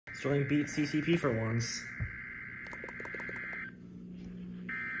Showing beat CCP for once.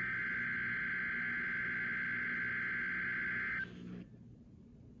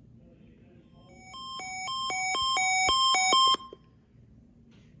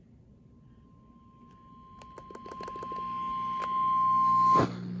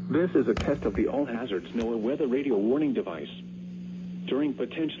 This is a test of the All Hazards NOAA weather radio warning device. During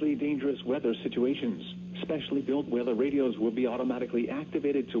potentially dangerous weather situations, specially built weather radios will be automatically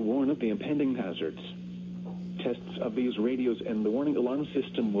activated to warn of the impending hazards. Tests of these radios and the warning alarm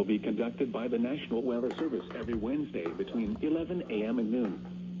system will be conducted by the National Weather Service every Wednesday between 11 a.m. and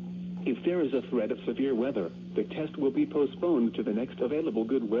noon. If there is a threat of severe weather, the test will be postponed to the next available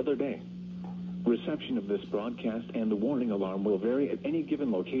good weather day. Reception of this broadcast and the warning alarm will vary at any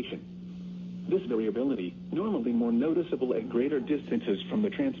given location. This variability, normally more noticeable at greater distances from the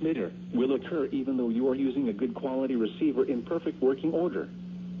transmitter, will occur even though you are using a good quality receiver in perfect working order.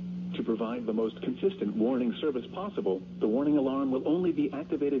 To provide the most consistent warning service possible, the warning alarm will only be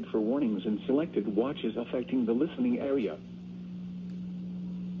activated for warnings in selected watches affecting the listening area.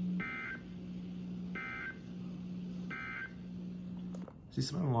 See,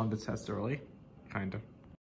 someone wanted to test early. Kind of.